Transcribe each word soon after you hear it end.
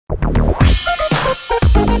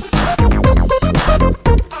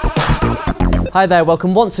Hi there,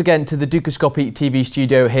 welcome once again to the Dukascopy TV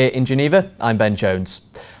studio here in Geneva. I'm Ben Jones.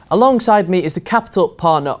 Alongside me is the capital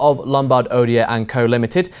partner of Lombard Odier & Co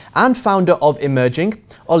Limited and founder of Emerging,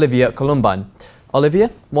 Olivier Collombin.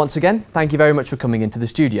 Olivier, once again, thank you very much for coming into the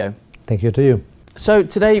studio. Thank you to you. So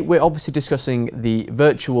today we're obviously discussing the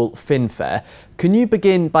virtual Finfair. Can you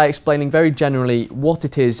begin by explaining very generally what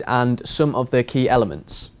it is and some of the key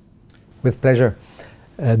elements? With pleasure.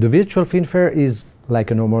 The virtual Finfair is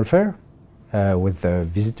like a normal fair with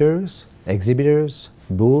visitors, exhibitors,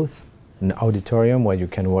 booth, an auditorium where you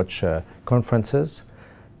can watch conferences.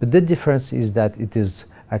 But the difference is that it is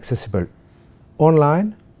accessible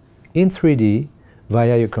online, in 3D,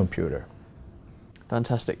 via your computer.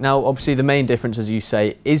 Fantastic. Now, obviously, the main difference, as you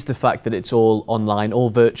say, is the fact that it's all online, all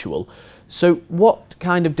virtual. So what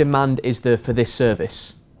kind of demand is there for this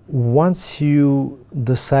service? Once you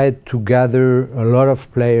decide to gather a lot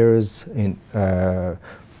of players,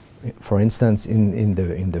 for instance, in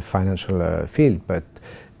the financial field, but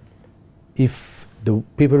if the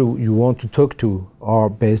people you want to talk to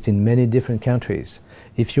are based in many different countries,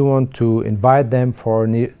 if you want to invite them for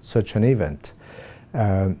such an event,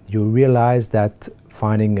 you realize that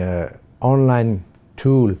finding an online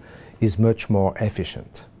tool is much more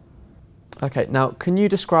efficient. Okay, now can you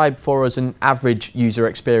describe for us an average user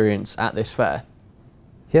experience at this fair?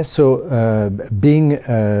 Yes, so being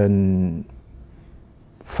a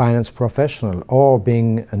finance professional or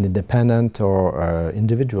being an independent or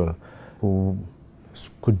individual who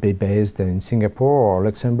could be based in Singapore or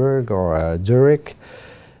Luxembourg or Zurich,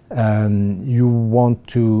 you want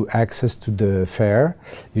to access to the fair,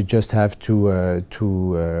 you just have to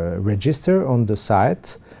register on the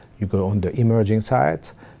site. You go on the Emerging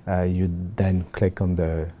site, you then click on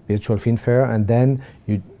the virtual Finfair, and then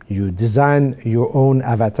you design your own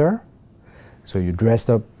avatar. So you dress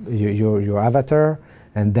up your avatar,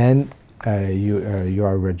 and then you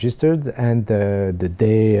are registered, and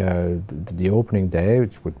the opening day,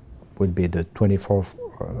 which would be the 24th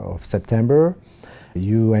of September,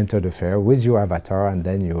 you enter the fair with your avatar, and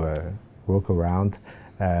then you walk around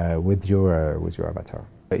with your avatar.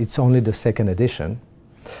 It's only the second edition.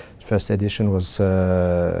 First edition was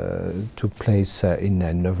took place in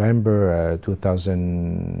November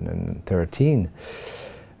 2013.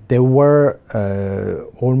 There were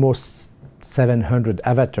almost 700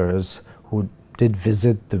 avatars who did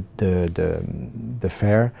visit the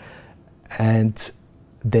fair, and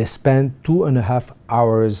they spent 2.5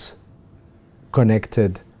 hours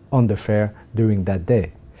connected on the fair during that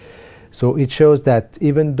day. So it shows that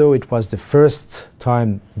even though it was the first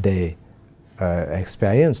time they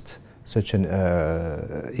experienced such an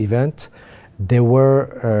event, they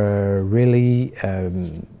were really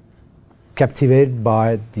captivated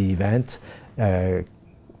by the event,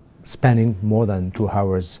 spending more than 2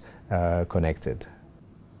 hours connected.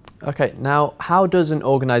 Okay, now how does an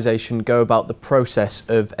organization go about the process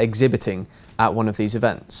of exhibiting at one of these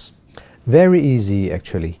events? Very easy,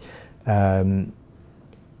 actually.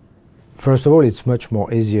 First of all, it's much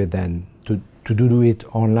more easier than to do it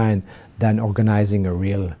online than organizing a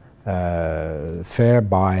real fair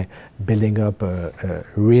by building up a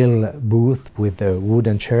real booth with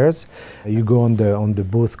wooden chairs. You go on the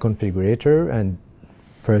booth configurator, and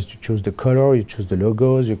first you choose the color, you choose the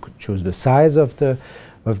logos, you could choose the size of the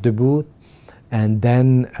booth, and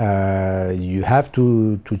then you have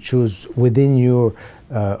to choose within your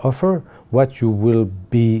offer what you will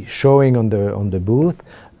be showing on the booth,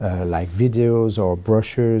 like videos or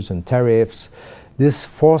brochures and tariffs. This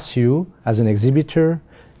forces you as an exhibitor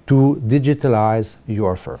to digitalize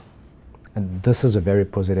your offer, and this is a very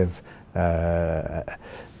positive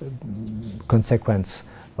consequence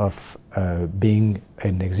of being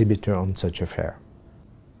an exhibitor on such a fair.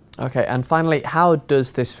 Okay, and finally, how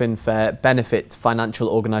does this Finfair benefit financial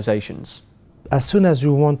organizations? As soon as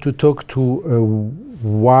you want to talk to a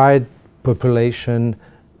wide population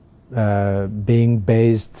being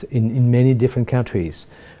based in many different countries,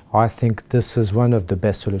 I think this is one of the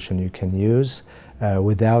best solutions you can use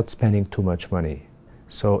without spending too much money.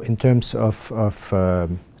 So in terms of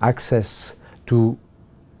access to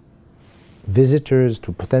visitors,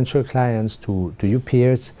 to potential clients, to your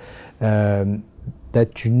peers,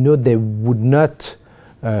 that you know they would not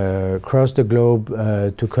cross the globe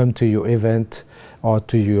to come to your event or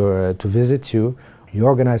to visit you. You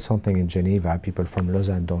organize something in Geneva, people from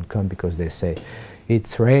Lausanne don't come because they say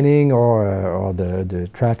it's raining or the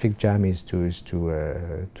traffic jam is too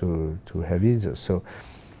heavy. So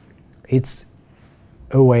it's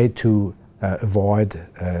a way to avoid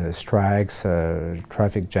strikes,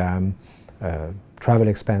 traffic jam, travel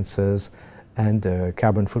expenses, and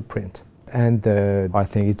carbon footprint. And I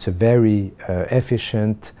think it's a very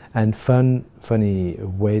efficient and funny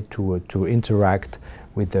way to interact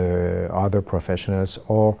with other professionals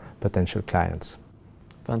or potential clients.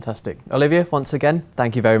 Fantastic. Olivier, once again,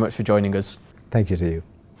 thank you very much for joining us. Thank you to you.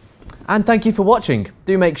 And thank you for watching.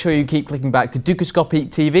 Do make sure you keep clicking back to Dukascopy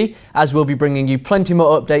TV, as we'll be bringing you plenty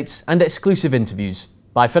more updates and exclusive interviews.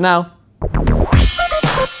 Bye for now.